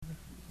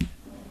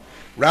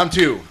Round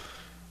 2.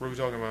 What are we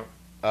talking about?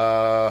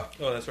 Oh,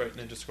 that's right,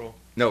 Ninja Scroll.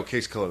 No,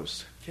 case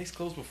closed. Case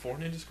closed before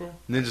Ninja Scroll?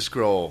 Ninja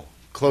Scroll.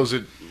 Close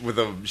it with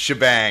a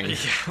shebang. Yeah,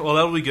 well,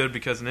 that'll be good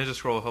because Ninja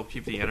Scroll will help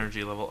keep the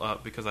energy level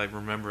up because I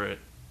remember it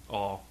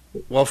all.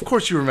 Well, of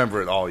course you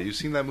remember it all. You've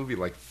seen that movie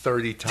like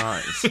 30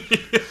 times.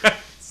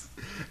 Yes.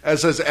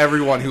 As does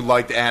everyone who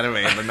liked anime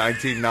in the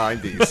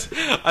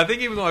 1990s. I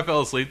think even though I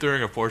fell asleep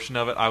during a portion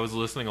of it, I was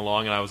listening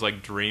along and I was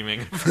like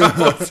dreaming about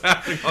what's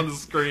happening on the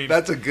screen.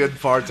 That's a good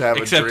part to have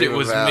Except a dream it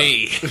was about.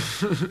 me.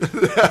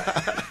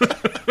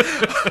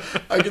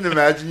 I can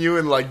imagine you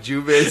in like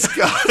Jube's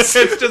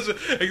costume. It's just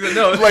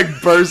no, like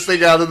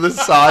bursting out of the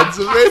sides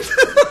of it.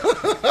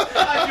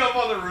 I jump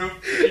on the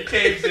roof, he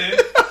caves in,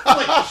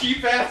 like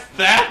cheap ass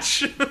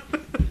thatch.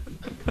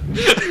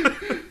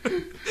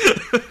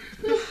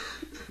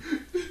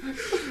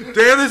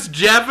 Damn, this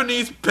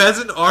Japanese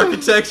peasant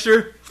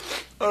architecture.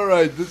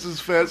 Alright, this is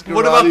Fast Karate.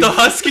 What about the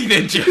husky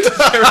ninjas?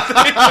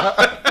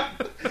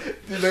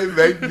 Do they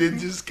make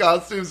ninjas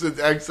costumes in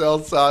XL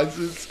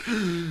sizes?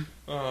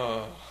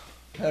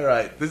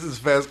 Alright, this is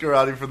Fast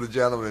Karate for the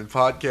Gentlemen,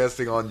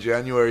 podcasting on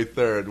January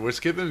 3rd. We're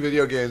skipping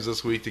video games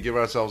this week to give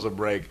ourselves a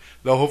break,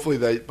 though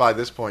hopefully by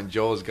this point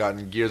Joel has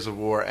gotten Gears of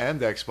War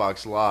and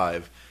Xbox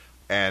Live,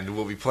 and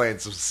we'll be playing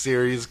some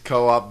serious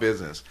co-op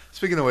business.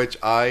 Speaking of which,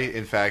 I,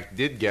 in fact,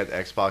 did get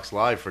Xbox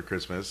Live for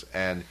Christmas,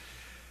 and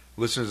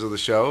listeners of the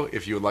show,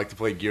 if you would like to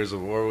play Gears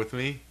of War with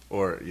me,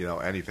 or,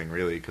 anything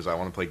really, because I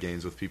want to play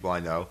games with people I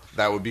know,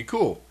 that would be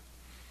cool.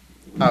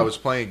 I was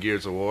playing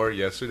Gears of War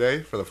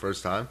yesterday for the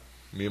first time.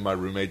 Me and my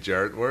roommate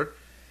Jarrett were,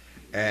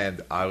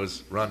 and I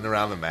was running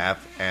around the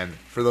map, and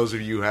for those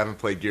of you who haven't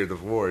played Gears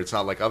of War, it's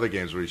not like other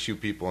games where you shoot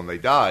people and they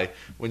die.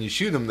 When you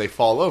shoot them, they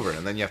fall over,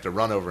 and then you have to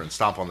run over and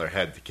stomp on their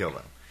head to kill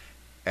them.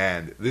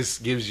 And this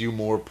gives you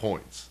more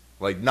points.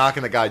 Like,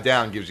 knocking a guy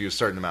down gives you a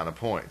certain amount of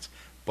points,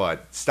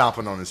 but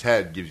stomping on his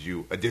head gives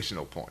you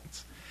additional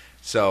points.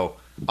 So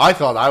I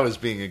thought I was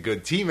being a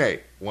good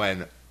teammate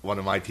when one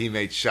of my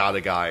teammates shot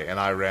a guy, and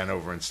I ran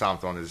over and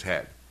stomped on his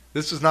head.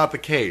 This was not the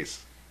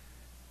case.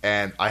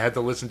 And I had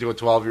to listen to a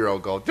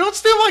 12-year-old go, "Don't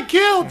steal my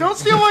kill! Don't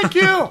steal my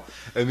kill!"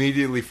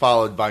 Immediately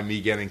followed by me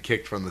getting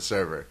kicked from the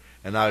server.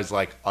 And I was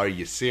like, "Are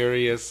you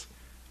serious?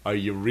 Are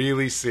you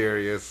really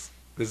serious?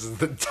 This is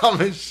the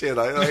dumbest shit."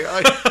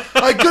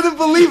 I couldn't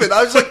believe it.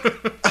 I was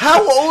like,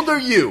 "How old are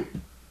you?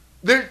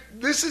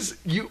 This is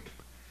you.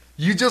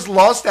 You just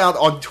lost out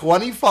on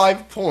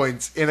 25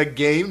 points in a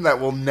game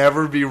that will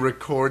never be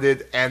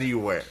recorded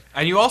anywhere."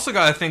 And you also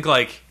got to think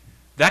like,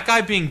 that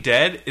guy being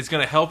dead is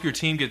going to help your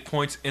team get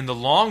points in the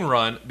long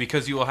run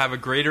because you will have a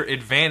greater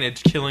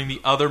advantage killing the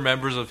other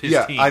members of his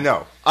team. Yeah, I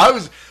know. I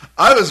was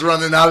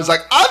running. I was like,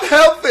 I'm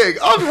helping.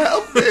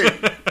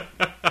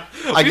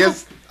 I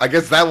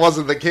guess that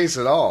wasn't the case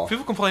at all.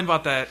 People complain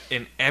about that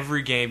in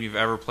every game you've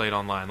ever played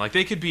online. Like,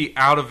 they could be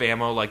out of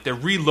ammo, like they're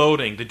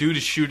reloading, the dude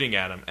is shooting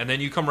at them, and then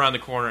you come around the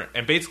corner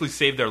and basically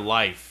save their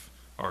life,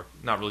 or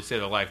not really save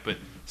their life, but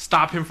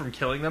stop him from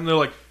killing them. They're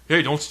like,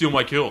 "Hey, don't steal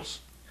my kills.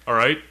 All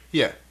right?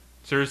 Yeah.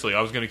 Seriously,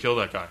 I was going to kill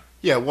that guy."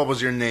 Yeah, what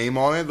was your name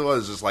on it? What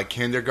is this, like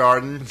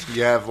kindergarten?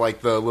 You have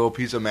like the little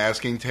piece of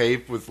masking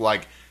tape with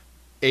like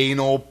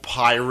Anal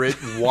Pirate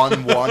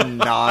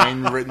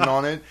 119 written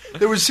on it.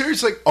 There was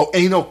seriously,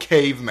 Anal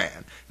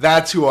Caveman.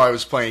 That's who I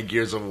was playing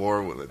Gears of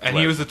War with. And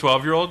he was the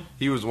 12-year-old?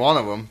 He was one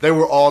of them. They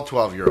were all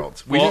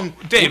 12-year-olds.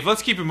 Dave,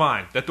 let's keep in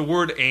mind that the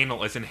word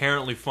anal is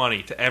inherently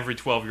funny to every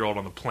 12-year-old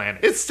on the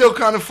planet. It's still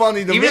kind of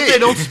funny to me. Even if they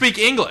don't speak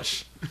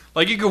English.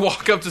 Like, you could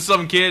walk up to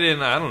some kid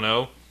in, I don't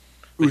know,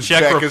 the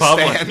Czech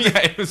Republic.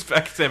 Yeah,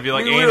 Uzbekistan. Be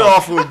like, we were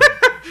off with...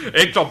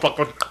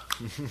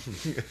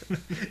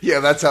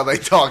 Yeah, that's how they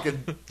talk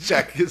in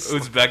Czech.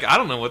 Uzbek. I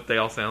don't know what they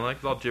all sound like.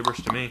 It's all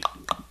gibberish to me.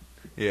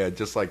 Yeah,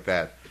 just like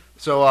that.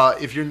 So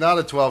if you're not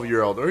a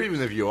 12-year-old, or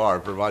even if you are,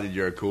 provided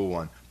you're a cool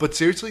one. But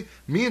seriously,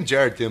 me and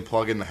Jared didn't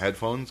plug in the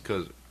headphones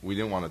because we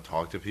didn't want to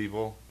talk to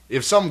people.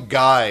 If some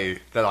guy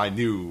that I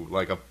knew,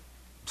 like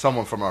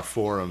someone from our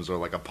forums or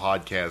like a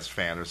podcast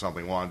fan or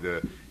something,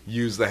 wanted to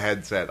use the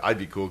headset, I'd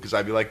be cool because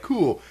I'd be like,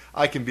 cool,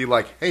 I can be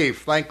like, hey,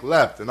 flank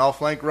left and I'll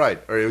flank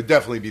right. Or it would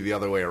definitely be the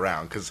other way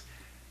around because,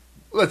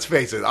 let's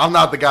face it, I'm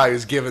not the guy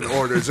who's giving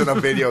orders in a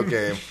video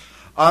game.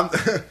 I'm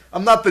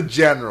not the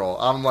general.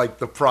 I'm like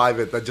the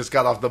private that just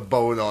got off the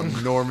boat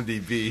on Normandy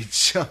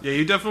Beach. Yeah,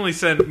 you definitely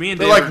send me and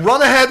They're Dave. Like,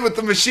 run ahead with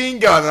the machine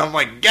gun. And I'm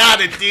like, got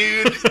it,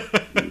 dude.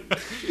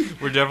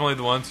 We're definitely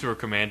the ones who are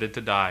commanded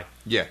to die.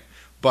 Yeah,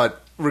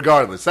 but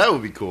regardless, that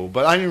would be cool.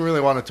 But I didn't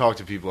really want to talk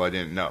to people I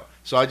didn't know.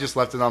 So I just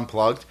left it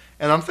unplugged.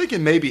 And I'm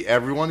thinking maybe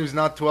everyone who's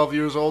not 12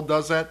 years old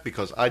does that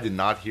because I did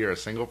not hear a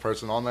single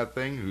person on that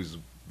thing whose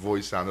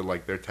voice sounded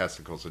like their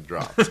testicles had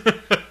dropped.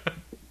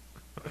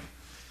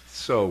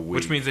 So weak.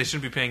 Which means they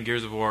shouldn't be playing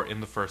Gears of War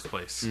in the first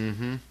place.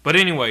 Mm-hmm. But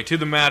anyway, to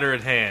the matter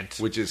at hand.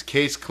 Which is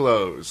case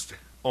closed.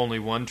 Only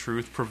one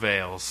truth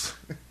prevails.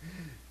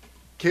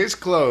 Case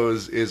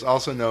Closed is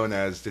also known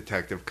as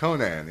Detective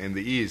Conan in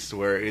the East,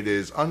 where it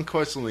is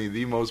unquestionably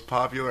the most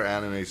popular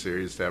anime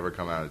series to ever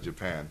come out of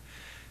Japan.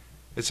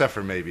 Except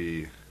for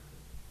maybe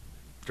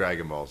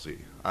Dragon Ball Z.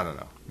 I don't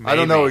know. Maybe. I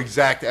don't know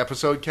exact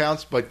episode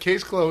counts, but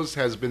Case Closed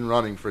has been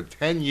running for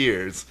 10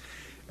 years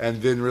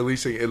and been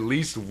releasing at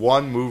least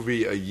one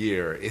movie a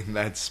year in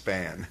that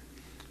span.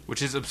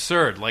 Which is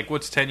absurd. Like,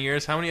 what's 10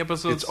 years? How many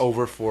episodes? It's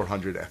over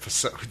 400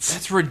 episodes.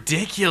 That's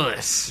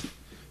ridiculous.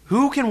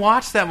 Who can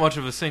watch that much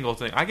of a single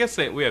thing? I guess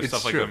we have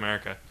stuff like in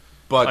America.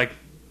 But like,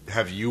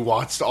 have you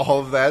watched all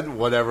of that?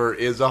 Whatever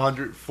is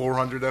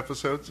 400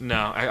 episodes?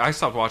 No, I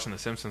stopped watching The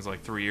Simpsons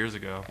like 3 years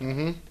ago.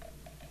 Mm-hmm.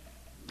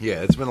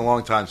 Yeah, it's been a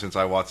long time since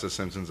I watched The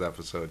Simpsons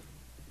episode.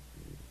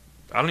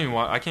 I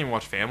can't even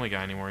watch Family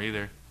Guy anymore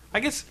either.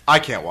 I guess I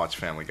can't watch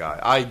Family Guy.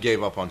 I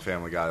gave up on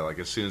Family Guy like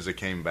as soon as it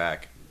came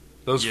back.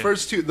 The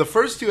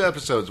first two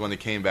episodes when it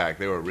came back,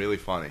 they were really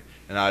funny.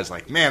 And I was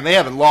like, man, they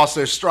haven't lost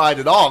their stride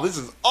at all. This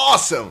is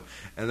awesome.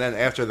 And then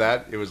after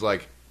that, it was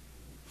like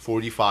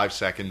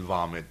 45-second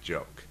vomit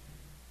joke.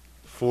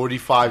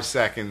 45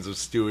 seconds of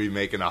Stewie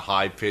making a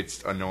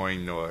high-pitched,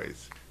 annoying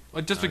noise.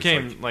 it just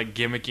became like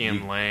gimmicky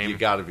and lame. You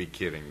gotta be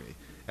kidding me.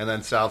 And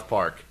then South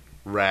Park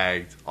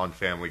ragged on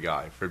Family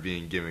Guy for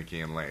being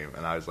gimmicky and lame.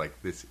 And I was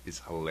like, this is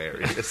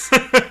hilarious.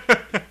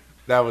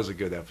 That was a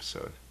good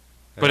episode.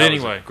 And but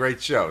anyway,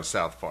 great show,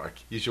 South Park.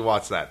 You should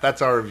watch that.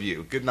 That's our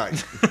review. Good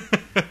night.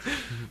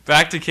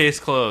 Back to Case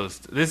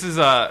Closed. This is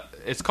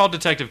it's called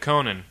Detective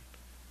Conan,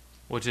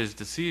 which is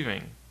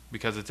deceiving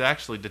because it's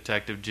actually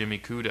Detective Jimmy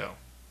Kudo.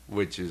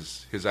 Which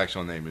is his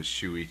actual name is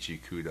Shuichi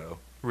Kudo.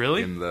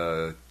 Really? In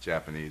the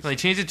Japanese. They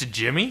changed it to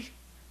Jimmy?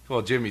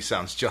 Well, Jimmy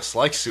sounds just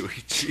like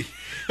Shuichi.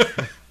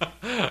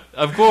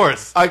 Of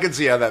course. I can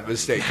see how that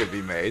mistake could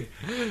be made.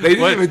 They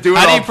didn't even do it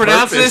on purpose. How do you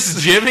pronounce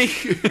this? Jimmy?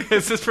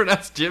 Is this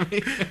pronounced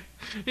Jimmy?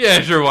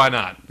 Yeah, sure, why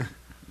not?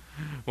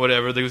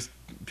 Whatever.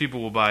 People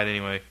will buy it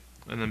anyway.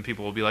 And then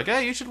people will be like,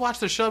 hey, you should watch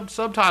the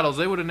subtitles.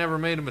 They would have never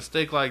made a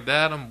mistake like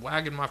that. I'm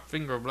wagging my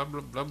finger, blah,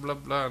 blah, blah, blah,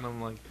 blah. And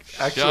I'm like,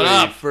 shut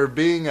up. For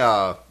being,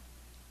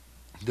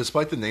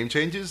 despite the name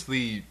changes,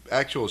 the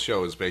actual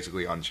show is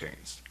basically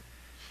unchanged.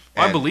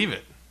 Well, I believe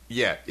it.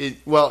 Yeah.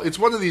 It's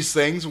one of these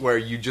things where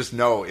you just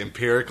know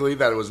empirically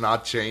that it was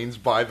not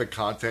changed by the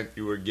content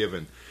you were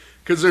given.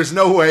 Because there's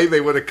no way they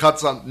would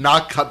have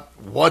not cut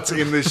what's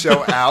in this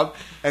show out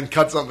and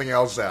cut something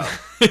else out.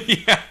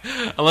 Yeah,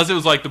 unless it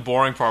was like the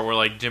boring part where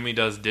like Jimmy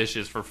does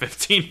dishes for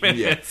 15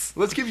 minutes.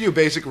 Yeah. Let's give you a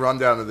basic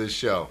rundown of this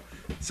show.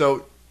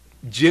 So,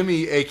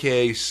 Jimmy,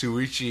 a.k.a.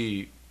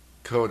 Shuichi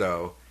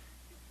Kudo,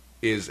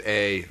 is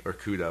a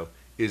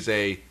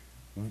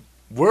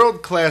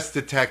world-class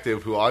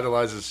detective who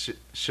idolizes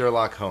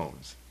Sherlock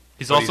Holmes.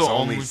 He's but also he's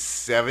only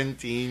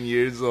 17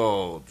 years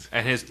old.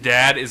 And his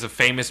dad is a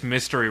famous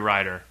mystery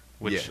writer,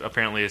 which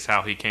apparently is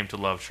how he came to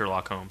love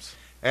Sherlock Holmes.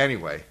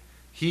 Anyway,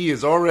 he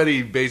is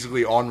already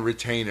basically on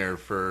retainer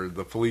for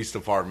the police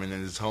department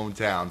in his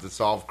hometown to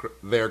solve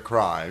their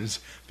crimes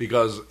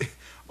because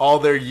all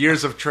their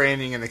years of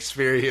training and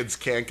experience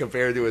can't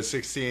compare to a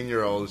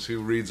 16-year-old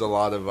who reads a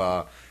lot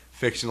of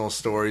fictional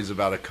stories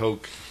about a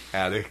coke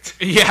addict.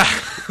 Yeah,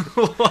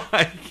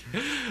 like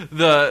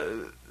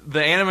the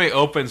anime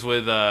opens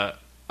with a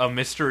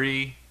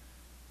mystery.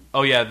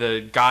 Oh yeah,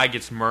 the guy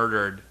gets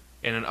murdered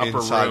in an upper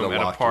room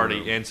at a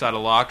party inside a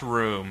locked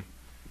room,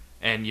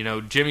 and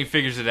Jimmy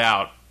figures it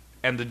out,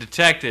 and the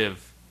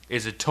detective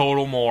is a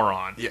total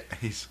moron. Yeah,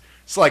 it's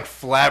like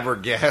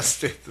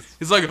flabbergasted.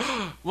 He's like,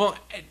 well,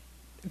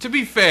 to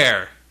be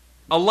fair,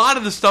 a lot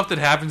of the stuff that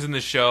happens in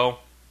the show,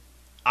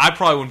 I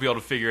probably wouldn't be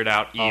able to figure it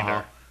out either.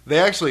 Uh-huh. They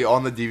actually,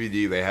 on the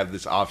DVD, they have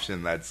this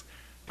option that's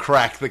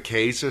crack the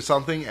case or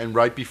something, and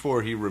right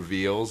before he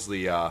reveals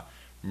the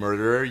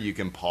murderer, you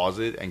can pause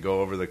it and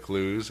go over the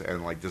clues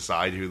and like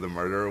decide who the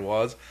murderer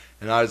was.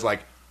 And I was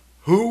like,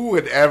 who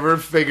would ever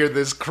figure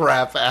this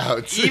crap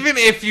out? Even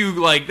if you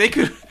like, they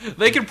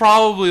could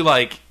probably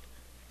like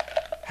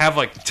have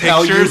like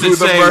tell you pictures who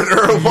that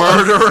the say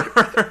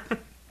murderer.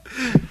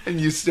 And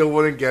you still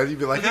wouldn't get it. You'd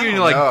be like, I don't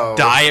know.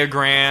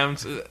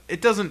 Diagrams.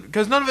 It doesn't,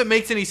 because none of it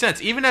makes any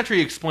sense. Even after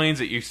he explains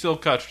it, you still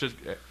you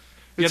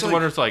have to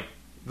wonder. It's like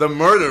the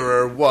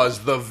murderer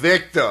was the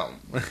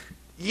victim.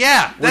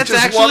 Yeah, that's which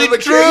is actually one of the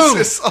true.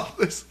 Cases of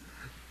this.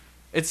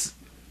 It's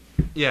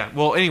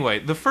well, anyway,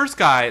 the first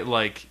guy,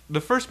 like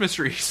the first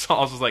mystery he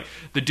solves was like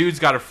the dude's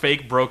got a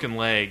fake broken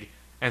leg,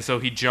 and so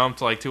he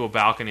jumped like to a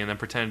balcony and then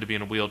pretended to be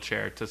in a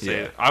wheelchair to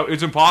say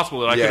it's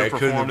impossible that I could have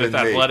performed with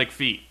athletic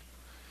feat.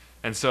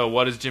 And so,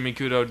 what does Jimmy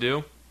Kudo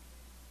do?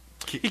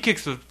 He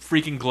kicks the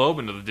freaking globe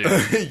into the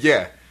dude.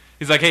 Yeah.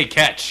 He's like, hey,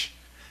 catch.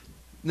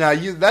 Now,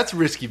 that's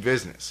risky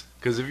business.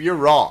 Because if you're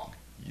wrong,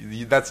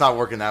 that's not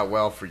working out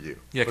well for you.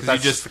 Yeah, because you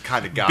just the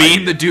kind of guy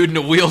beam the dude in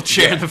a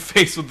wheelchair in the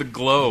face with the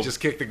globe. You just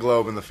kick the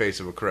globe in the face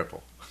of a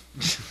cripple.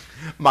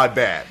 My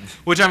bad.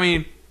 Which, I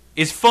mean,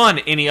 is fun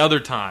any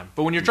other time.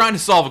 But when you're trying to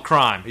solve a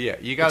crime,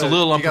 it's a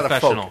little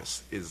unprofessional.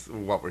 Focus, is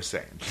what we're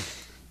saying.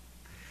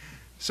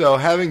 So,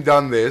 having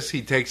done this,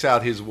 he takes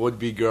out his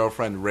would-be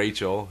girlfriend,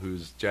 Rachel,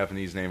 whose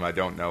Japanese name I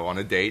don't know, on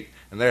a date.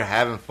 And they're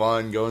having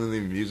fun, going to the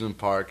amusement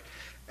park.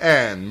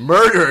 And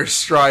murder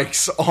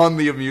strikes on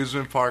the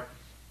amusement park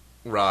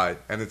ride.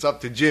 And it's up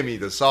to Jimmy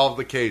to solve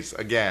the case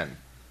again.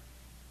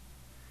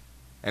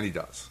 And he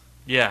does.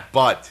 Yeah.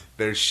 But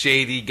there's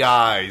shady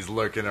guys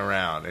lurking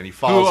around, and he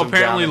follows them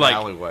down an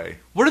alleyway.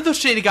 What are those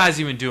shady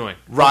guys even doing?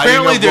 Riding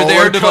apparently they're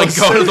there to like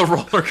go to the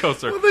roller roller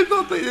coaster. Well, they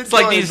thought they it's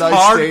like these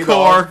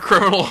hardcore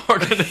criminal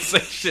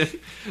organization.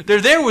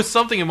 They're there with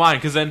something in mind,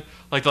 because then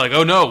like they're like,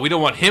 oh no, we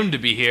don't want him to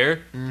be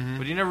here. Mm-hmm.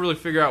 But you never really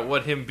figure out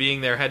what him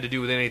being there had to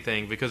do with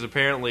anything, because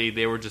apparently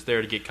they were just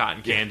there to get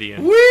cotton candy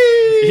and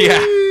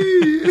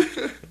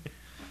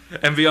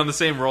and be on the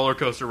same roller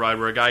coaster ride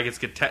where a guy gets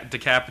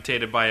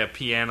decapitated by a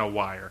piano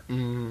wire.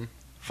 Mm-hmm.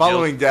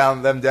 Following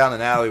them down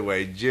an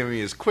alleyway, Jimmy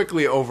is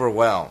quickly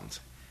overwhelmed.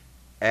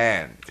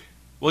 And...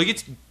 well, he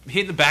gets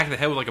hit in the back of the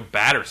head with like a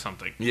bat or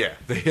something. Yeah,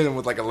 they hit him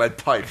with like a lead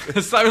pipe.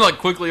 It's not even like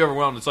quickly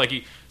overwhelmed. It's like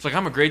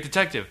I'm a great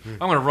detective. I'm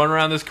going to run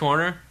around this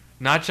corner,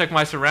 not check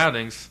my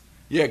surroundings.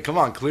 Yeah, come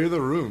on, clear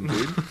the room,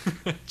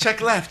 dude.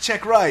 Check left,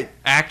 check right.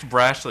 Act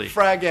brashly.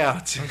 Frag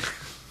out.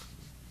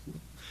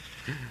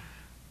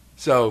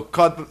 So,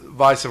 caught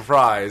by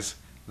surprise,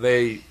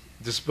 they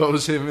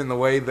dispose him in the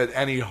way that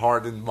any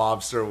hardened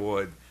mobster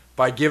would,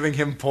 by giving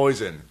him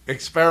poison.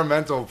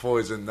 Experimental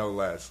poison, no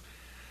less.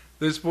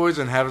 This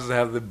poison happens to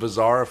have the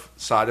bizarre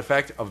side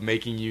effect of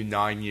making you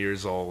 9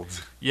 years old.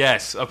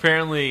 Yes,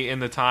 apparently in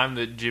the time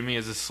that Jimmy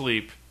is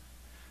asleep,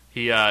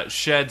 he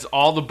sheds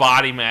all the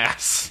body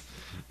mass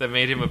that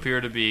made him appear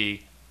to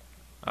be,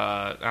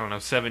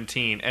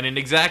 17, and in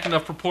exact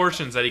enough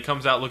proportions that he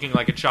comes out looking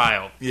like a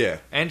child. Yeah.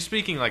 And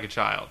speaking like a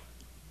child.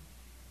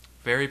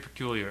 Very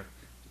peculiar.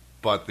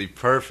 But the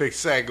perfect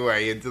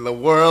segue into the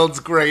world's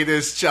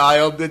greatest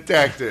child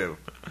detective,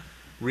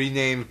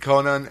 renamed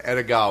Conan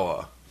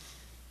Edogawa.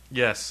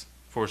 Yes,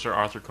 for Sir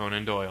Arthur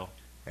Conan Doyle.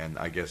 And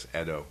I guess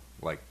Edo,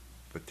 like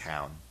the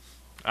town.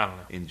 I don't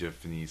know. In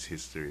Japanese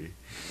history.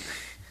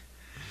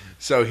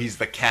 So he's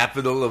the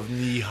capital of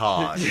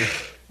Nihon.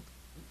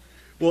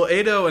 Well,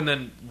 Edo and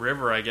then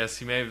River, I guess,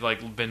 he may have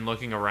like been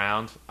looking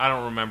around. I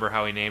don't remember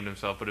how he named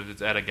himself, but if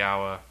it's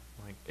Edogawa,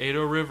 like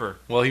Edo River.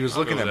 Well, he was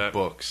looking at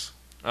books.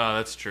 Oh,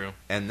 that's true.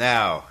 And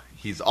now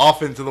he's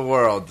off into the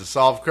world to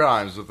solve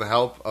crimes with the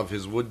help of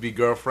his would-be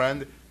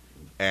girlfriend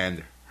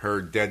and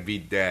her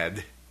deadbeat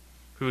dad.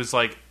 Who is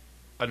like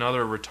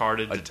another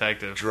retarded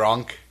detective.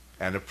 Drunk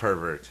and a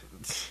pervert.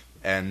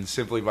 And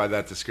simply by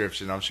that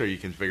description, I'm sure you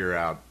can figure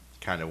out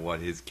kind of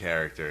what his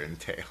character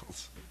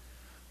entails.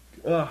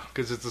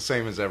 Because it's the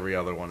same as every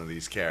other one of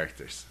these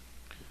characters.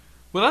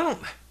 Well,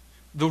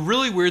 the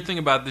really weird thing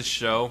about this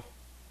show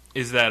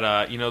is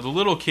that, the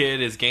little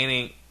kid is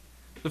gaining...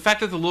 the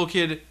fact that the little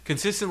kid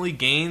consistently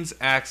gains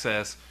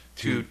access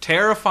to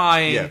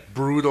terrifying... yeah,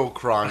 brutal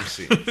crime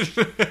scenes.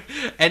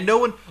 And no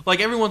one...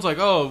 like, everyone's like,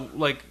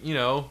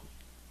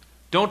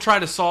 don't try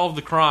to solve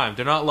the crime.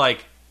 They're not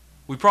like,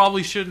 we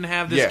probably shouldn't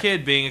have this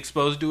kid being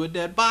exposed to a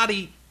dead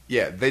body.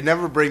 Yeah, they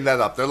never bring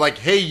that up. They're like,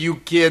 hey, you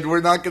kid,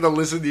 we're not going to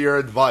listen to your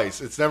advice.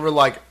 It's never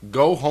like,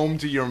 go home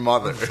to your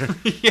mother.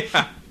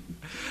 Yeah.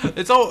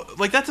 It's all...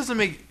 like, that doesn't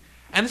make...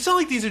 and it's not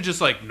like these are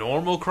just, like,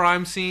 normal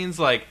crime scenes.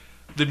 Like,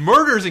 the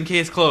murders in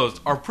Case Closed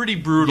are pretty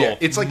brutal. Yeah,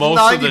 it's like most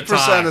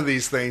 90% of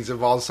these things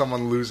involve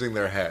someone losing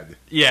their head.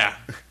 Yeah.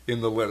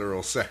 In the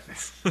literal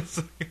sense.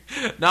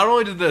 Not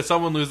only did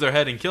someone lose their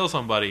head and kill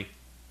somebody,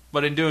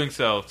 but in doing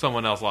so,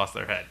 someone else lost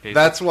their head. Basically.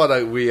 That's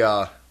what we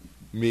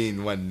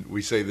mean when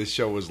we say this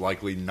show was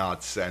likely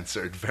not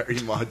censored very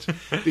much.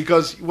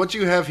 Because what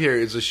you have here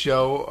is a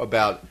show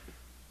about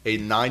a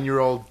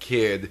 9-year-old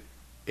kid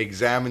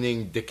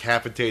examining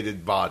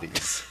decapitated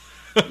bodies.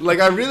 Like,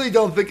 I really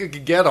don't think it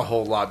could get a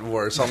whole lot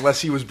worse unless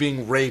he was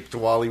being raped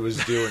while he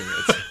was doing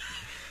it.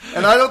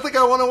 And I don't think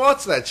I want to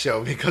watch that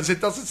show because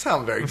it doesn't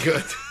sound very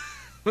good.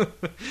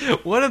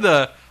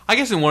 I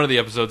guess in one of the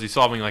episodes he's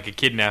solving like a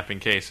kidnapping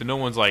case, and no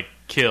one's like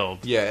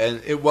killed. Yeah,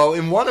 and in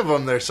one of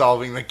them they're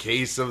solving the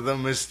case of the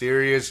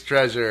mysterious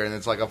treasure, and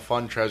it's like a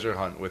fun treasure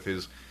hunt with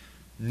his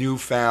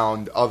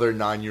newfound other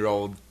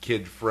 9-year-old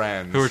kid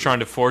friends. Who are trying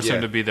to force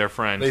him to be their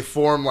friend. They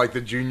form like the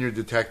Junior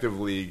Detective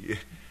League.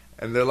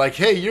 And they're like,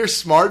 hey, you're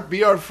smart,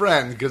 be our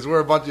friend, because we're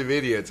a bunch of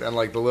idiots. And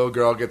like the little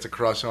girl gets a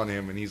crush on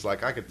him, and he's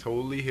like, I could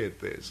totally hit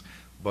this,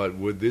 but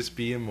would this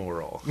be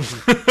immoral?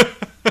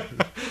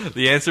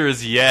 The answer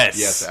is yes.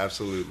 Yes,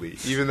 absolutely.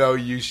 Even though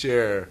you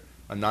share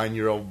a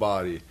 9-year-old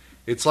body.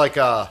 It's like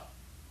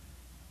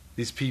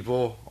these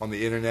people on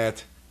the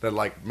internet that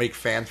like make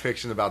fan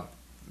fiction about,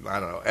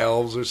 I don't know,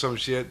 elves or some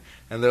shit.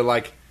 And they're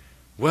like,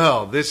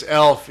 well, this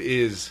elf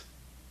is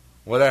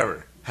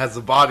whatever. Has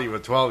the body of a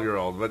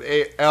 12-year-old, but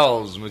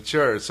elves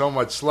mature so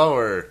much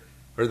slower,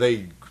 or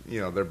they,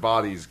 their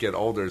bodies get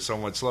older so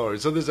much slower.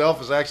 So this elf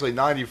is actually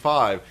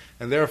 95,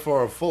 and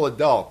therefore a full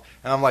adult.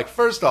 And I'm like,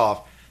 first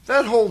off,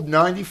 that whole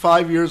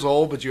 95 years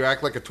old, but you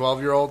act like a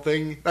 12-year-old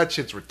thing, that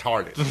shit's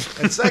retarded.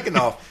 And second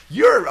off,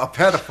 you're a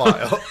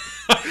pedophile.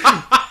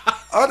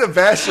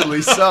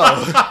 Unabashedly so.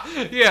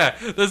 Yeah,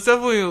 that's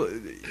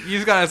definitely, you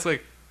just gotta ask,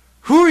 like,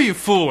 who are you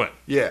fooling?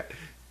 Yeah.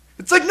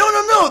 It's like, no,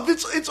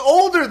 it's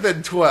older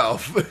than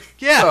 12.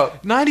 Yeah, so,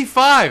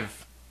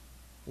 95.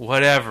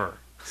 Whatever.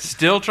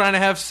 Still trying to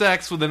have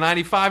sex with a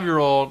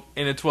 95-year-old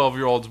in a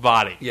 12-year-old's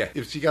body. Yeah,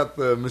 if she got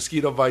the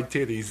mosquito bite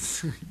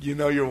titties, you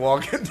know you're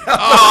walking down.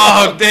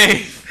 Oh,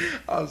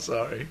 Dave! I'm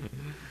sorry.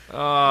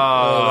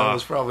 Oh, That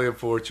was probably a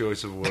poor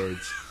choice of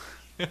words.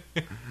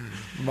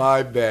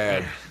 My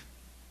bad.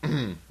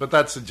 But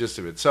that's the gist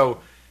of it. So,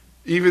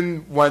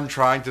 even when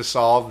trying to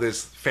solve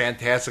this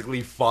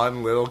fantastically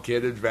fun little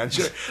kid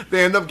adventure,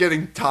 they end up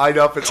getting tied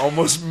up and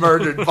almost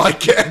murdered by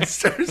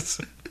gangsters.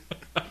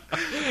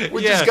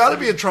 Which has got to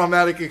be a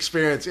traumatic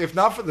experience. If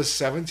not for the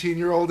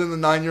 17-year-old and the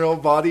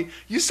 9-year-old body,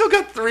 you still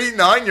got 3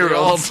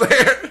 9-year-olds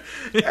there.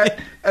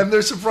 And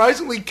they're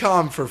surprisingly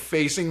calm for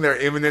facing their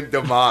imminent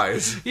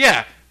demise.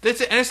 Yeah. And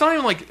it's not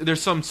even like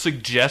there's some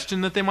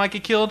suggestion that they might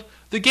get killed.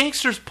 The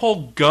gangsters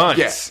pull guns.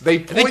 Yes, they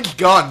point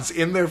guns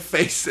in their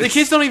faces. The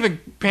kids don't even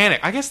panic.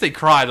 I guess they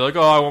cry. They're like,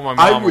 "Oh, I want my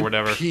mom," or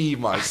whatever. I would pee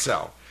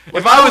myself.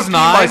 If I was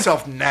 9, pee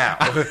myself now.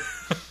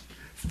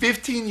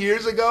 15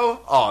 years ago,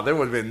 there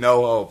would have been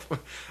no hope.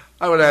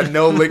 I would have had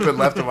no liquid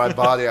left in my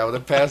body. I would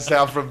have passed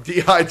out from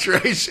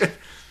dehydration.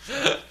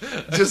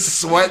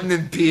 Just sweating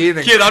and peeing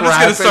and Kid, I'm just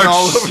gonna start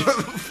all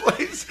over the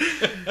place.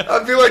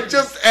 I'd be like,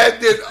 just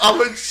end it.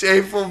 I'm a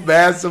shameful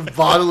mass of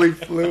bodily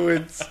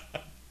fluids.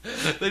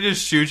 They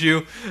just shoot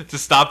you to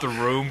stop the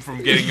room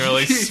from getting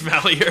really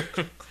smellier.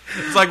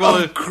 It's like, well,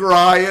 I'm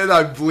crying.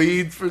 I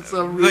bleed for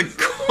some reason.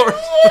 The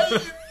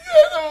corpse.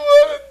 I don't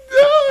want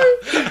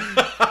to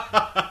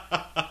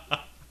die.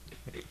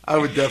 I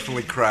would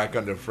definitely crack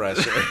under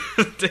pressure.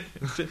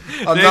 Dave's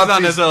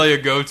not necessarily a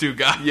go-to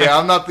guy. Yeah,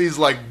 I'm not these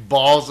like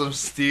balls of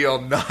steel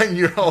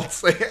 9-year-olds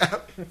they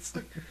have.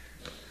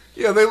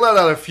 Yeah, they let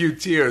out a few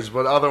tears,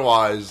 but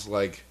otherwise,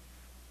 like,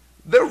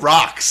 they're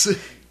rocks.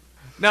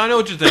 Now I know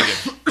what you're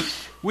thinking.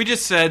 We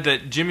just said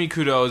that Jimmy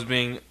Kudo is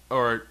being,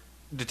 or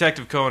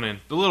Detective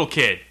Conan, the little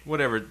kid,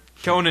 whatever,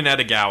 Conan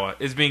Edogawa,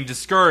 is being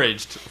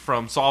discouraged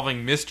from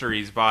solving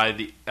mysteries by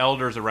the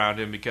elders around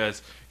him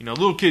because,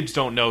 little kids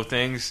don't know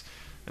things.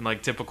 And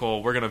like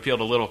typical, we're going to appeal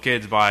to little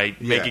kids by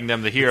making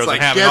them the heroes and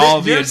having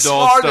all the adults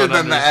smarter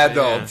than the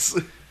adults.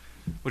 Yeah.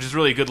 Which is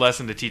really a good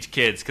lesson to teach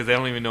kids because they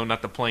don't even know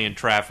not to play in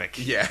traffic.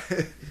 Yeah.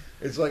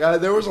 It's like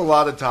there was a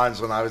lot of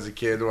times when I was a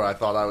kid where I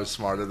thought I was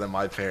smarter than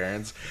my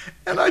parents.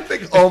 And I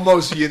think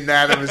almost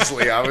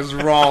unanimously I was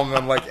wrong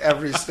on like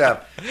every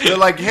step. They're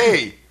like,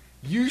 hey,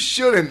 you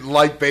shouldn't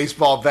light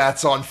baseball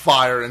bats on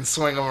fire and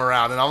swing them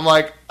around. And I'm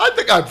like, I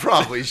think I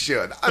probably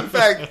should. In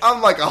fact,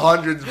 I'm like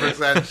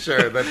 100%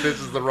 sure that this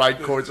is the right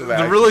course of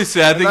action. The really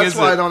sad thing is that's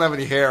why I don't have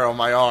any hair on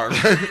my arm.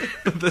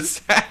 The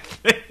sad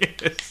thing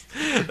is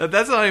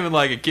that's not even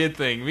like a kid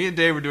thing. Me and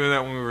Dave were doing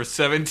that when we were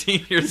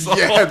 17 years old.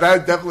 Yeah,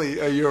 that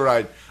definitely, you're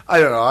right. I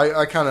don't know.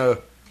 I kind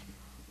of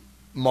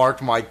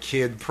marked my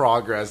kid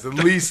progress, at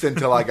least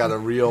until I got a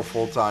real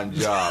full-time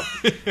job.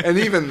 And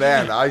even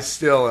then, I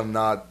still am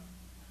not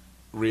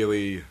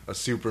really a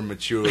super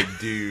mature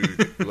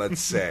dude, let's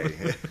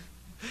say.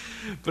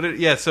 But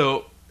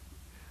so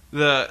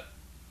the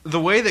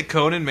way that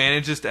Conan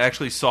manages to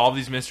actually solve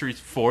these mysteries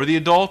for the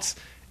adults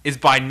is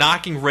by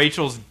knocking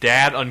Rachel's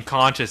dad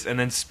unconscious and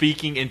then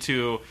speaking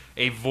into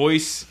a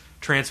voice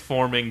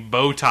transforming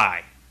bow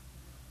tie.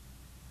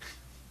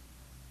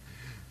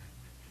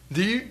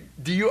 Do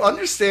you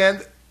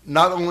understand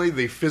not only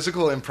the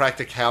physical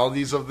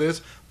impracticalities of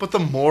this, but the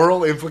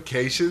moral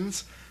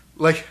implications?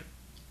 Like,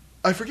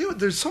 I forget,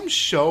 there's some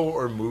show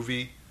or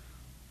movie,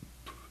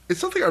 it's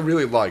something I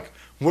really like,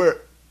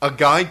 where a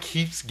guy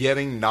keeps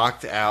getting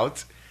knocked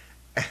out,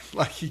 and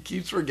like he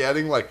keeps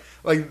forgetting, like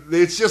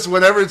it's just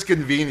whenever it's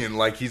convenient,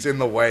 like he's in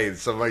the way and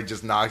somebody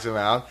just knocks him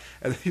out,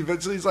 and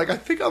eventually he's like, I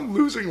think I'm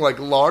losing like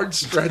large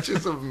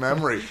stretches of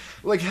memory.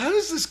 Like, how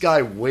does this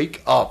guy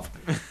wake up?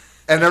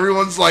 And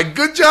everyone's like,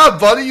 good job,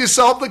 buddy, you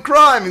solved the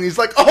crime. And he's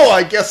like, oh,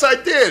 I guess I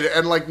did.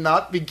 And like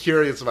not be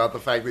curious about the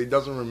fact that he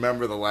doesn't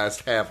remember the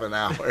last half an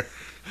hour.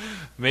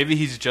 Maybe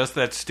he's just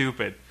that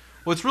stupid.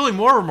 What's really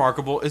more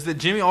remarkable is that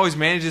Jimmy always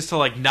manages to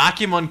like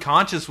knock him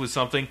unconscious with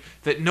something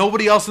that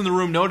nobody else in the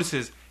room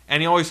notices,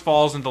 and he always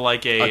falls into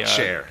like a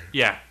chair.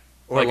 Yeah.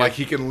 Or like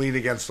he can lean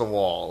against the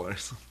wall or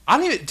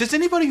something. Does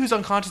anybody who's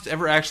unconscious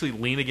ever actually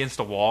lean against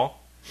a wall?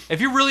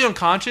 If you're really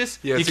unconscious,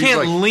 you can't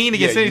like, lean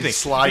against anything. You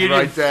slide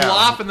right down.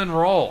 Flop and then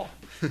roll.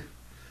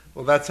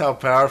 Well, that's how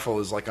powerful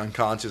his like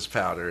unconscious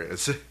powder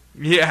is.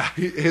 Yeah.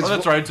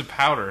 That's right. It's a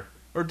powder.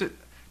 Or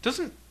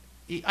doesn't...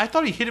 I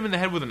thought he hit him in the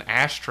head with an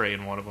ashtray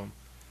in one of them.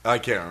 I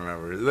can't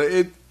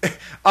remember.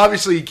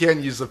 Obviously, you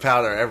can't use the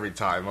powder every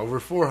time. Over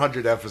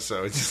 400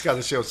 episodes, it's got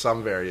to show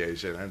some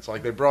variation. And it's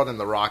like they brought in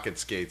the rocket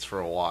skates for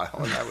a while.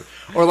 And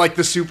or like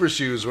the super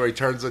shoes where he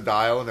turns the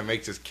dial and it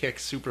makes his kick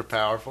super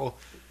powerful.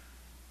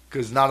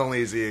 Because not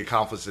only is he an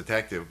accomplished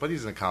detective, but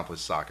he's an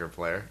accomplished soccer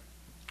player.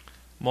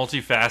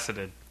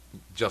 Multifaceted.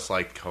 Just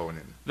like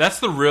Conan. That's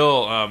the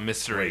real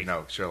mystery. Wait,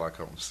 no, Sherlock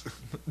Holmes.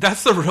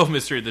 That's the real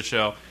mystery of the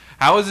show.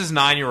 How is this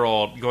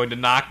 9-year-old going to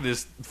knock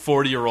this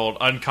 40-year-old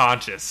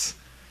unconscious?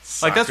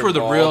 Like, that's where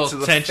the real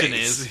tension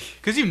is.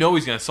 Because you know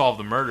he's going to solve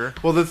the murder.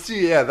 Well,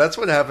 that's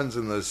what happens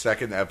in the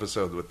second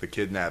episode with the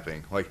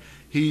kidnapping. Like,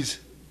 he's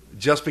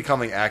just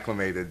becoming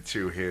acclimated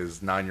to his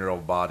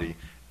 9-year-old body,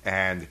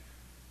 and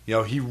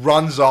he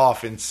runs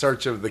off in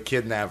search of the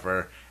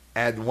kidnapper.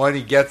 And when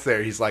he gets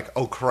there, he's like,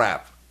 "Oh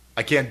crap!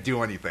 I can't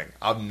do anything.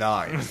 I'm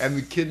 9." And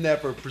the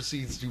kidnapper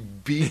proceeds to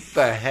beat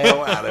the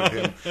hell out of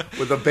him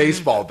with a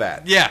baseball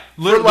bat. Yeah,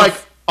 for like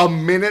a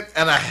minute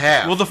and a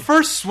half. Well, the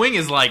first swing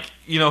is like,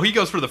 he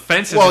goes for the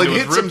fences. Well, into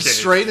it hits him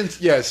straight in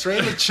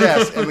the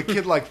chest, and the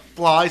kid like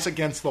flies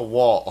against the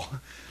wall.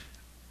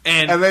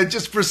 And then it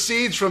just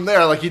proceeds from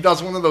there. Like he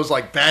does one of those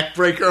like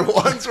backbreaker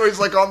ones where he's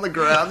like on the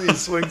ground and he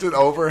swings it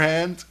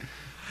overhand.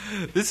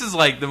 This is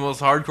like the most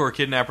hardcore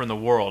kidnapper in the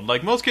world.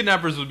 Like most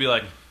kidnappers would be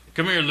like,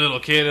 "Come here, little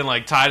kid," and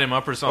like tied him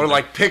up or something. Or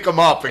like pick him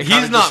up. And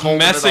he's not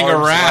messing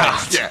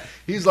around. Yeah,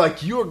 he's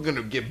like, "You're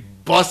gonna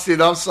get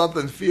busted up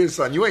something fierce,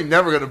 son. You ain't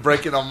never gonna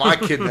break in on my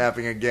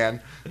kidnapping again."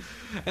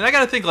 And I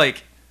gotta think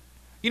like,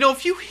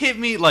 if you hit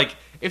me, like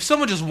if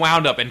someone just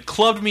wound up and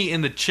clubbed me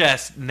in the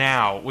chest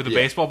now with a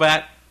baseball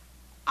bat,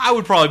 I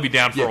would probably be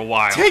down for a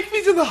while. Take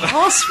me to the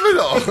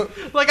hospital.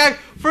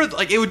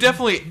 It would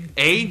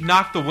definitely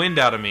knock the wind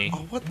out of me.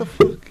 Oh, what the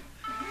fuck?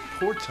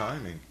 Poor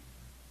timing.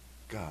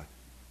 God,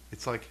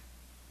 it's like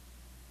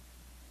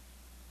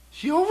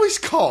she always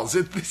calls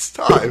at this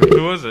time.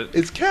 Who was it?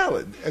 It's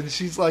Callan, and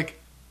she's like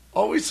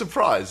always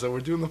surprised that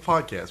we're doing the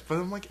podcast. But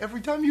I'm like,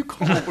 every time you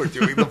call, we're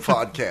doing the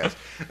podcast,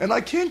 and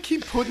I can't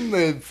keep putting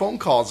the phone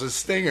calls as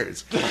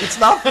stingers. It's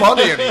not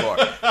funny anymore.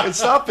 It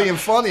stopped being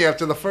funny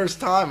after the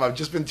first time. I've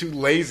just been too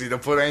lazy to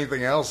put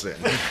anything else in.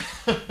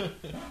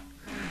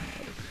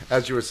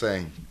 As you were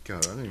saying,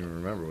 God, I don't even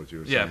remember what you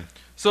were saying. Yeah.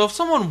 So if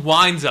someone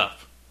winds up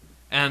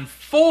and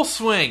full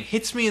swing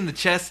hits me in the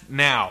chest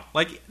now,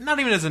 like not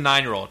even as a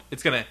 9-year-old,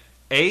 it's gonna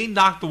A,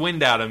 knock the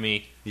wind out of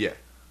me. Yeah.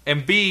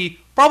 And B,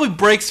 probably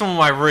break some of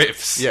my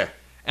ribs. Yeah.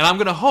 And I'm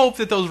gonna hope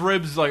that those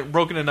ribs are like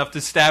broken enough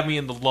to stab me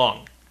in the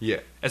lung.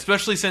 Yeah.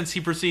 Especially since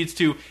he proceeds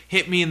to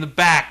hit me in the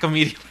back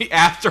immediately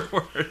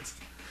afterwards.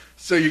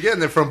 So you're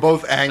getting it from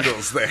both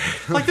angles there.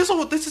 Like this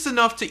is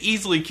enough to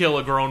easily kill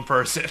a grown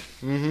person.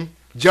 Mm-hmm.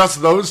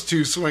 Just those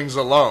 2 swings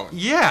alone.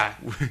 Yeah.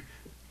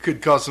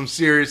 Could cause some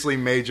seriously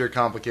major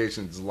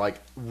complications,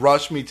 like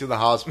rush me to the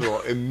hospital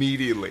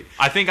immediately.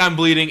 I think I'm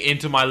bleeding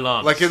into my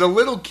lungs. Like in a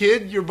little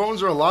kid, your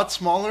bones are a lot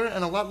smaller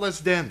and a lot less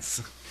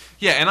dense.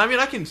 Yeah, and I mean,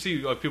 I can see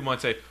people might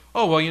say,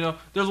 "Oh, well,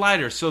 they're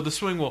lighter, so the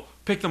swing will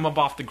pick them up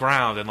off the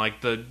ground, and like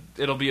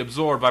it'll be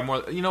absorbed by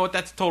more." You know what?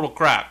 That's total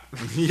crap.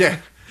 Yeah.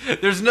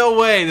 There's no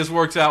way this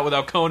works out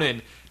without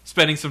Conan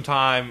spending some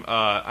time,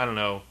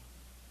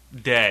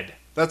 dead.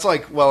 That's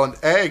like, well, an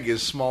egg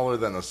is smaller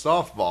than a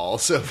softball,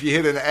 so if you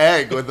hit an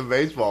egg with a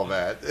baseball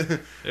bat...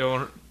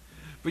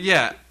 But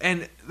yeah,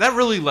 and that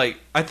really,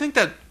 I think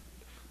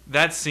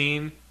that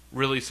scene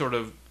really sort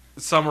of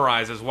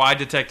summarizes why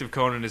Detective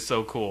Conan is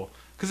so cool.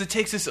 Because it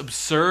takes this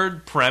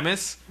absurd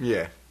premise,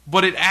 yeah,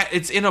 but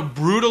it's in a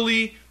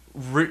brutally,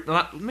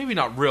 maybe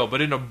not real, but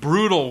in a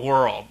brutal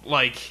world.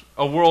 Like,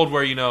 a world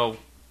where,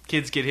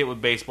 kids get hit with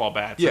baseball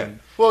bats. Yeah. And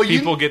well,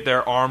 people get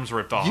their arms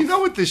ripped off. You know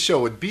what this show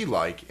would be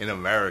like in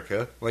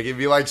America? Like, it'd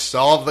be like,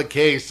 solve the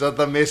case of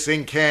the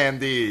missing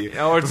candy.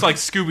 Or it's like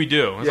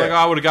Scooby-Doo. It's like,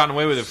 I would have gotten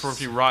away with it for a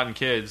few rotten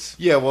kids.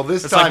 Yeah, well,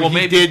 this time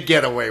he did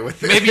get away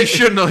with it. Maybe you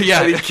shouldn't have,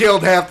 yeah. And he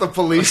killed half the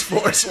police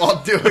force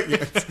while doing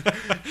it.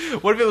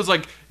 What if it was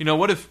like,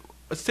 what if,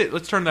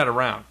 let's turn that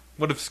around.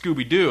 What if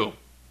Scooby-Doo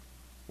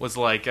was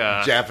like...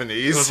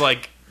 Japanese? It was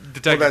like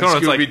Detective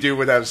Conan. Scooby-Doo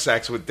would have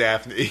sex with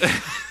Daphne.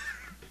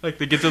 Like,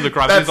 they get to the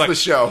crime. That's like, the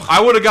show. I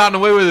would have gotten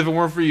away with it if it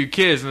weren't for you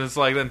kids. And it's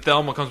like, then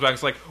Thelma comes back and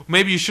it's like,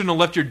 maybe you shouldn't have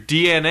left your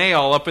DNA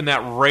all up in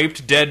that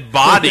raped dead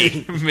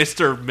body,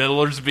 Mr.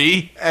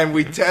 Millersby. And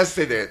we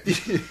tested it.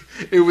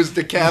 It was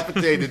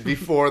decapitated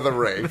before the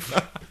rape.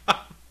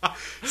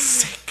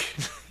 Sick.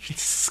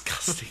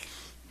 Disgusting.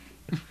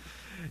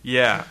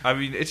 Yeah, I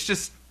mean, it's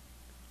just...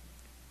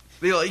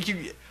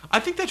 I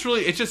think that's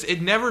really...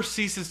 It never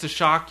ceases to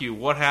shock you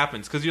what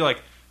happens. Because you're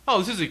like, oh,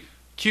 this is a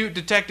cute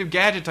detective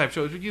gadget type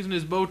show. He's using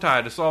his bow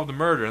tie to solve the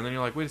murder. And then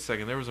you're like, wait a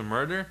second, there was a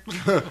murder?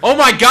 Oh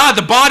my god,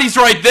 the body's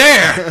right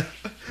there!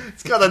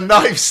 It's got a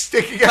knife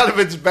sticking out of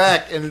its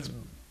back and it's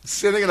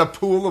sitting in a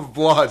pool of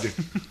blood.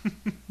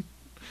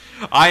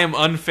 I am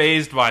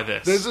unfazed by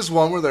this. There's this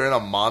one where they're in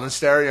a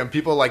monastery and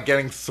people are like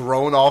getting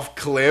thrown off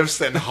cliffs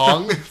and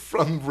hung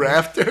from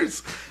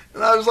rafters.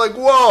 And I was like,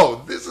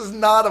 whoa, this is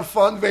not a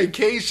fun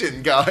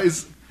vacation,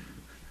 guys.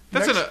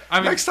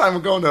 Next time we're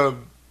going to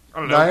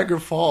Niagara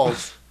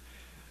Falls.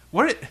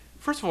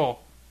 First of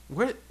all,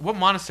 what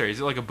monastery? Is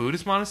it like a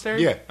Buddhist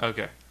monastery? Yeah.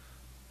 Okay.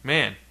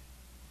 Man,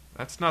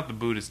 that's not the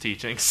Buddhist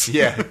teachings.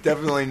 Yeah,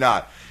 definitely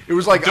not. It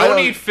was like, don't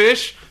eat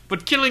fish,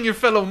 but killing your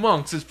fellow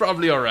monks is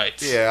probably all right.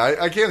 Yeah,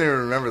 I can't even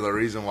remember the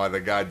reason why the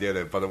guy did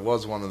it, but it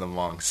was one of the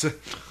monks.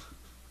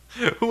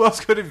 Who else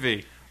could it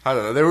be? I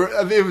don't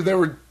know. There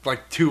were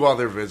like 2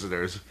 other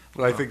visitors,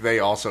 but I think they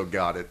also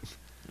got it.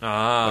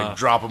 Like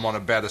drop them on a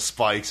bed of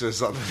spikes or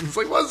something. It's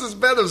like, what's this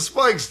bed of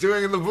spikes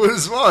doing in the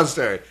Buddhist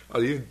monastery? Oh,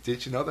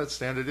 did you know that's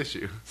standard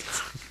issue?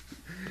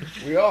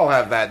 We all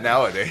have that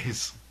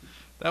nowadays.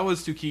 That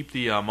was to keep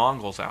the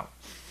Mongols out.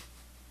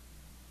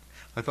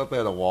 I thought they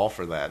had a wall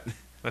for that.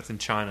 That's in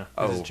China.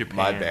 This is Japan.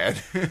 My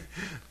bad.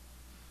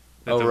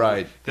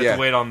 Right. They have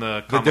to wait on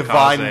the kamikaze. The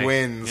divine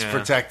winds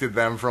protected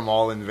them from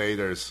all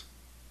invaders.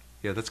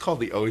 Yeah, that's called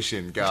the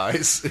ocean,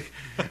 guys.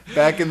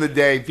 Back in the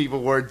day,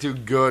 people weren't too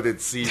good at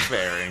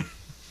seafaring.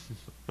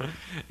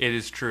 It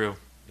is true.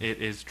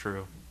 It is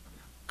true.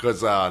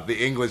 Because the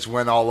English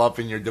went all up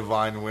in your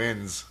divine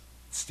winds,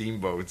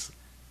 steamboats.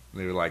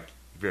 And they were like,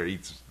 you better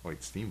eat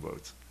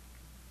steamboats.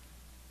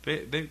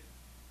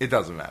 It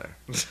doesn't matter.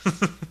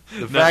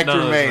 The fact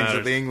remains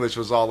that the English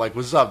was all like,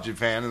 what's up,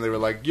 Japan? And they were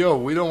like, yo,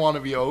 we don't want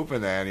to be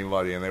open to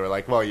anybody. And they were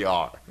like, well, you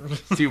are.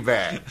 It's too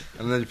bad.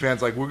 And then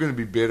Japan's like, we're going to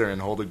be bitter and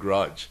hold a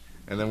grudge.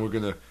 And then we're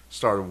going to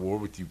start a war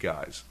with you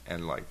guys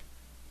and, like,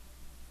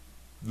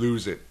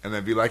 lose it. And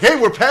then be like, hey,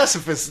 we're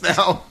pacifists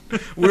now.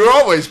 We're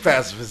always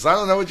pacifists. I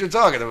don't know what you're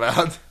talking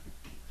about.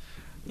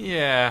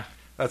 Yeah.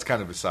 That's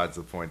kind of besides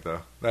the point,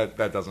 though. That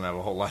doesn't have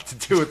a whole lot to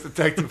do with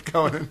Detective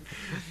Conan.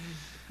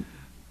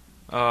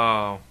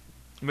 Oh.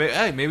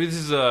 Hey, maybe this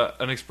is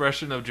an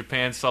expression of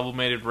Japan's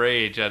sublimated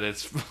rage at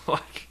its,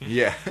 like...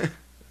 Yeah.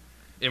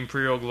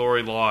 Imperial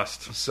glory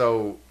lost.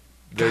 So...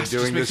 They're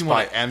doing this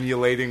by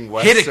emulating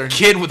Western... Hit a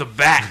kid with a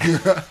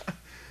bat!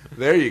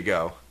 There you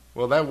go.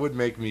 Well, that would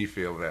make me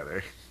feel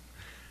better.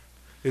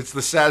 It's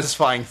the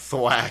satisfying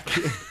thwack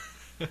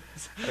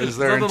as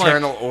their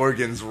internal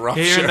organs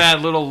rupture. Hearing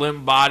that little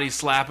limp body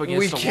slap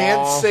against the wall. We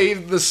can't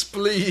save the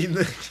spleen.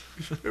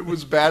 It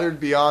was battered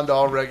beyond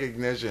all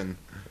recognition.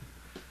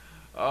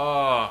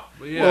 Oh,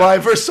 yeah. Will I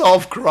ever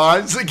solve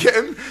crimes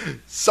again?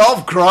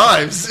 Solve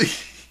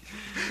crimes?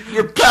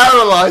 You're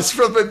paralyzed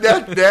from the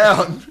neck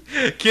down.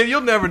 Kid,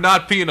 you'll never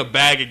not pee in a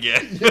bag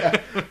again.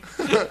 Yeah.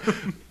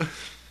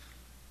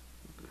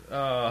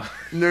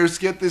 Nurse,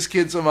 get this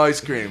kid some ice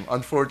cream.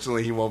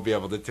 Unfortunately, he won't be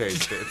able to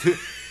taste it.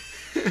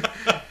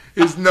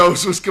 His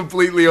nose was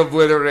completely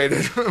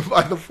obliterated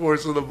by the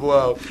force of the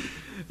blow.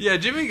 Yeah,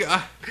 Jimmy,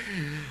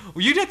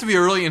 you'd have to be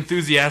a really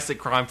enthusiastic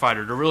crime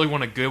fighter to really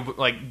want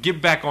to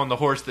get back on the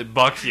horse that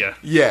bucks you.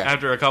 Yeah.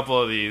 After a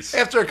couple of these.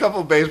 After a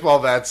couple of baseball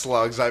bat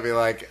slugs, I'd be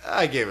like,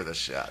 I gave it a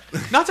shot.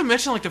 Not to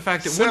mention, like, the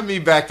fact that... Send me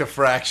back to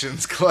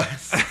fractions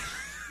class.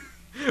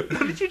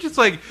 Wouldn't you just,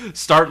 like,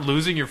 start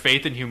losing your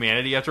faith in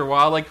humanity after a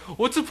while? Like,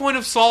 what's the point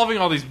of solving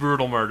all these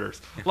brutal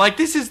murders? Like,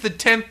 this is the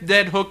 10th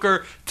dead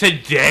hooker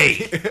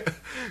today.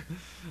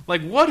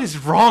 Like, what is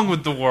wrong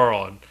with the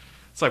world?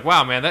 It's like,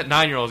 wow, man, that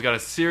 9-year-old's got a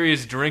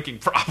serious drinking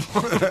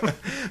problem.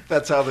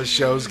 That's how the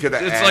show's gonna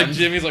end. It's like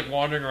Jimmy's like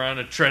wandering around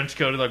in a trench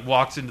coat and like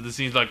walks into the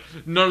scene. He's like,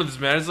 none of this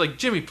matters. It's like,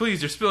 Jimmy,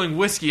 please, you're spilling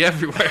whiskey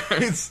everywhere.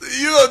 You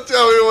don't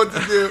tell me what to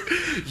do.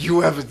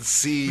 You haven't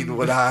seen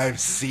what I've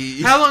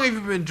seen. How long have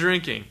you been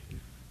drinking?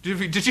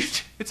 Did you?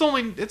 It's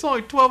only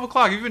 12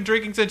 o'clock. You've been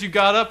drinking since you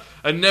got up.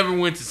 I never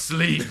went to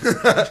sleep.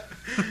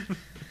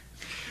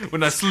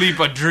 When I sleep,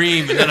 I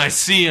dream, and then I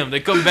see them. They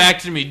come back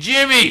to me,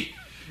 Jimmy,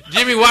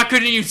 why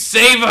couldn't you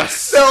save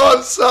us? No,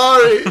 I'm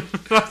sorry.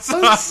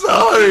 I'm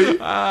sorry.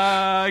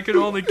 I could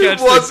only catch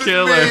the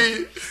killer.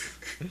 Me.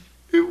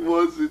 It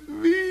wasn't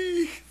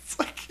me. It's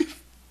like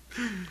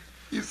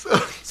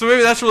so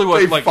maybe that's really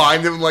what they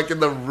find him like in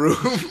the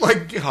room,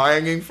 like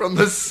hanging from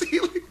the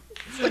ceiling.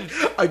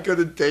 I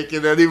couldn't take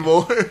it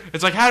anymore.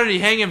 It's like, how did he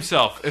hang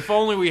himself? If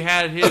only we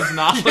had his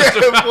knowledge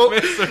about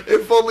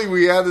if only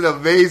we had an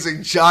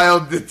amazing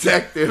child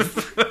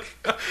detective.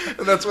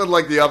 And that's when,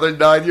 like, the other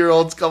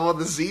 9-year-olds come on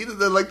the scene, and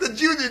then, like, the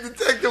Junior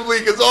Detective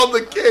League is on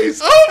the case.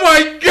 Oh,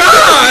 my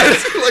God!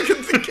 Like a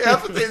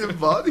decapitated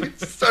body.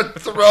 Start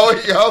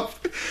throwing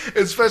up.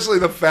 Especially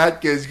the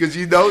fat kids, because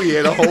you know he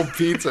ate a whole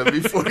pizza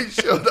before he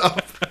showed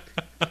up.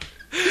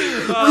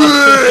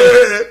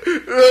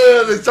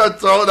 They start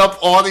throwing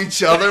up on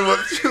each other,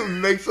 which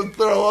makes them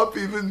throw up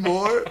even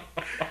more.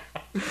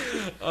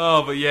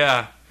 Oh, but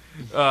yeah.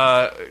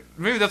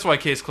 Maybe that's why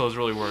Case Closed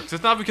really works.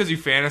 It's not because you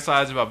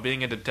fantasize about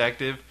being a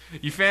detective.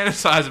 You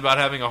fantasize about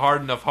having a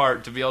hard enough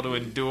heart to be able to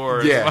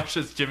endure as much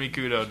as Jimmy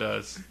Kudo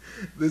does.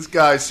 This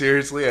guy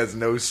seriously has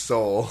no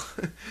soul.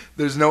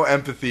 There's no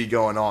empathy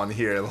going on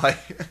here.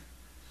 Like...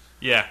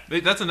 Yeah,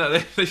 that's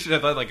another. They should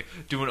have like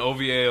do an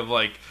OVA of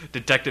like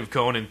Detective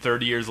Conan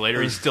 30 years later.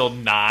 He's still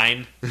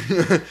 9.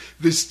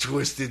 This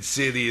twisted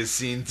city has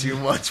seen too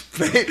much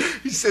pain.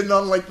 He's sitting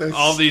on like the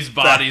all these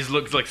bodies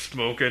look like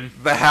smoking.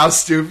 The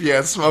house stoop,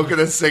 smoking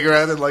a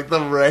cigarette in like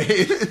the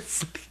rain.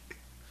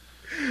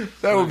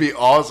 That would be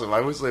awesome.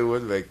 I wish they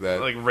would make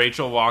that. Like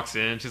Rachel walks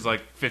in, she's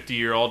like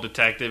 50-year-old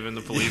detective in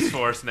the police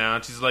force now,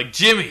 and she's like,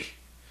 Jimmy,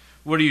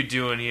 what are you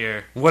doing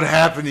here? What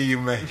happened to you,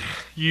 man?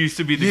 You used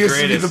to be the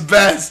greatest. You used to be the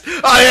best.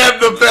 I am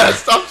the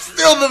best. I'm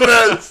still the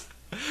best.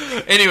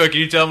 Anyway, can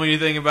you tell me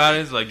anything about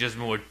it? It's like just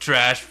more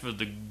trash for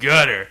the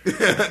gutter.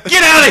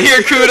 Get out of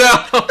here,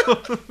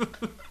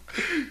 Kudo!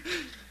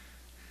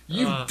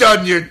 You've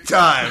done your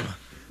time.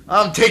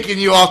 I'm taking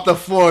you off the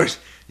force.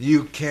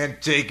 You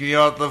can't take me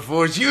off the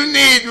force. You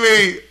need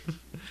me.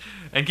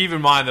 And keep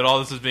in mind that all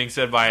this is being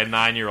said by a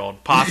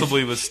 9-year-old,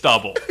 possibly with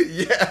stubble.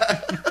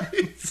 Yeah.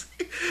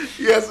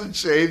 He hasn't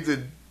shaved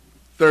in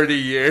 30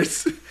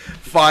 years.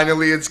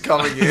 Finally, it's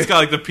coming in. It's got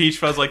like the peach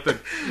fuzz, like the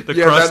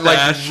yeah, crust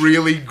that like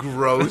really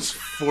gross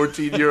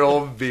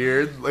 14-year-old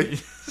beard. Like,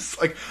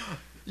 it's like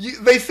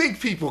they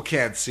think people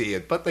can't see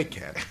it, but they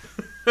can.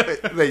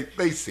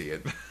 They see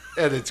it,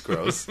 and it's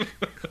gross.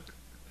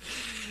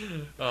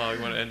 Oh,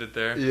 you want to end it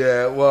there?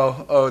 Yeah.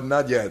 Well,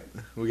 not yet.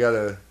 We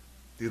gotta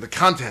do the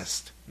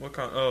contest. What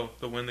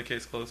the win the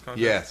case closed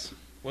contest? Yes.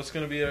 What's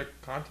going to be a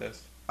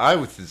contest? I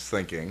was just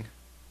thinking.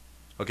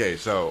 Okay,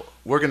 so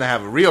we're gonna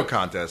have a real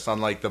contest,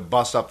 unlike the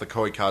Bust Up the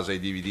Koikaze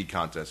DVD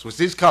contest, which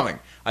is coming.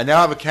 I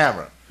now have a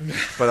camera,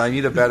 but I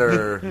need a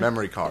better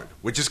memory card,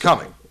 which is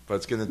coming. But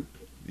it's gonna,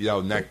 we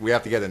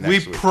have to get it next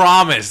week. We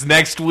promise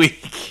next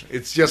week.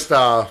 It's just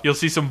you'll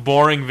see some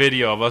boring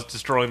video of us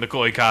destroying the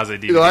Koikaze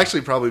DVD. It'll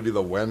actually probably be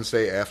the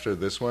Wednesday after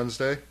this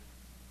Wednesday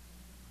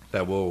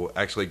that we'll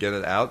actually get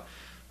it out.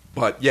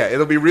 But yeah,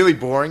 it'll be really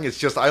boring. It's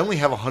just I only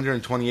have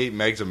 128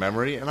 megs of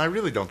memory, and I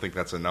really don't think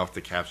that's enough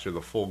to capture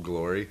the full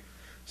glory.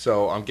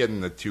 So I'm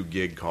getting the 2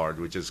 gig card,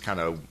 which is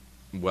kind of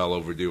well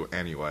overdue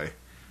anyway.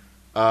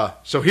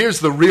 So here's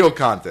the real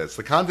contest.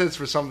 The contest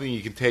for something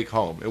you can take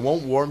home. It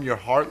won't warm your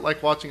heart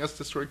like watching us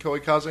destroy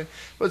Koikaze,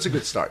 but it's a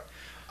good start.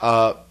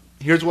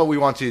 Here's what we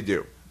want you to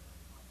do.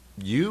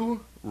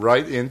 You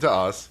write into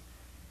us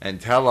and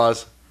tell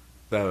us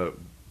the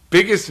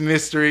biggest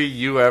mystery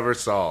you ever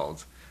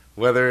solved.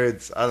 Whether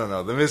it's,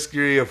 the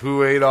mystery of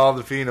who ate all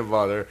the peanut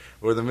butter,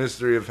 or the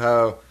mystery of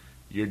how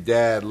your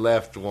dad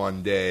left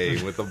one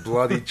day with a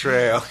bloody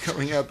trail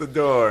coming out the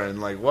door,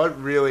 and like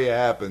what really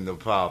happened to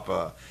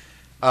Papa.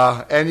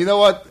 And you know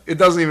what? It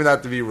doesn't even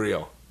have to be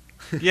real.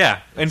 Yeah.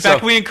 In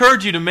fact, we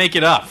encourage you to make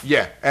it up.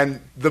 Yeah, and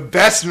the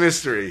best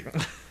mystery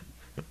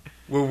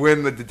will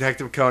win the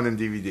Detective Conan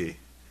DVD.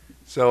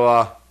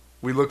 So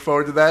we look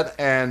forward to that,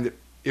 and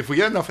if we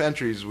get enough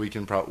entries,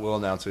 we'll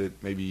announce it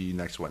maybe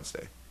next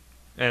Wednesday.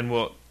 And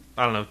we'll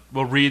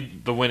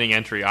read the winning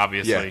entry,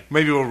 obviously. Yeah,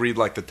 maybe we'll read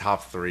like the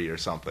top 3 or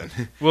something.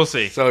 We'll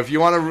see. So if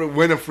you want to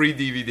win a free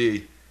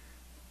DVD,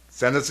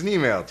 send us an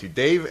email to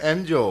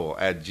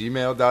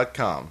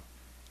daveandjoel@gmail.com.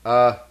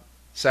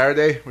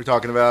 Saturday, we're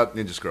talking about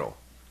Ninja Scroll.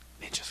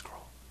 Ninja Scroll.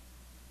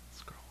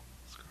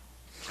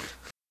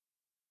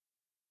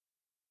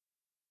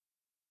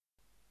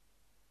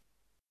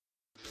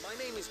 My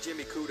name is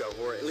Jimmy Kudo,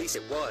 or at least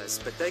it was,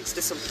 but thanks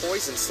to some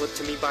poison slipped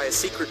to me by a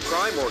secret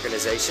crime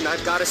organization,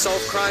 I've got to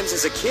solve crimes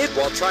as a kid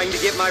while trying to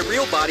get my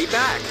real body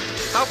back.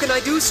 How can I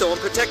do so and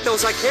protect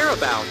those I care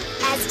about?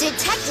 As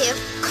Detective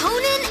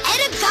Conan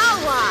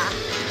Edogawa.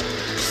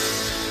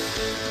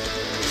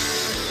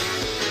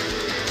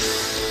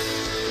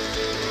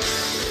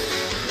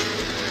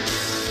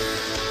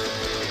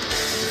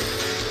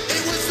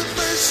 It was the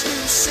first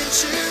new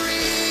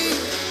century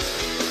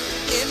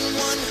in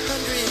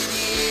 100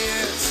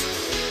 years.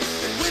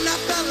 And when I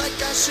felt like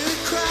I should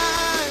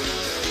cry,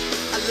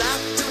 I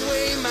locked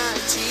away my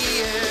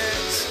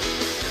tears.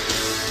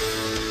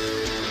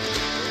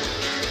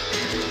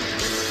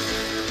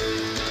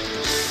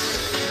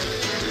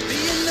 The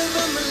end of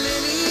a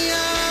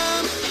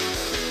millennium,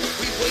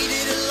 we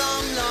waited a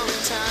long, long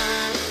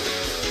time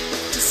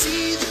to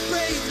see the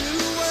brave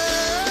new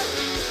world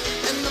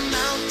and the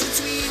mountains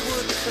we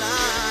would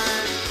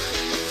climb.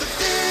 The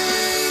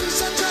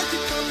things I tried to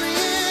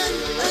comprehend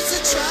as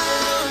a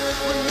child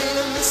were made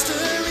a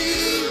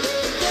mystery.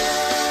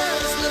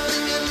 There's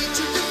nothing I need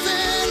to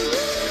defend.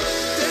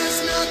 There's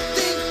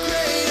nothing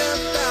great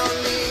about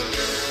me.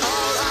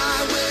 All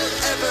I will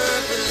ever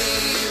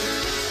believe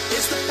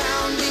is the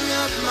pounding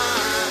of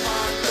my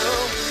heart,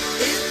 though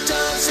it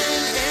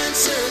doesn't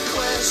answer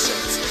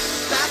questions.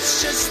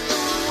 That's just the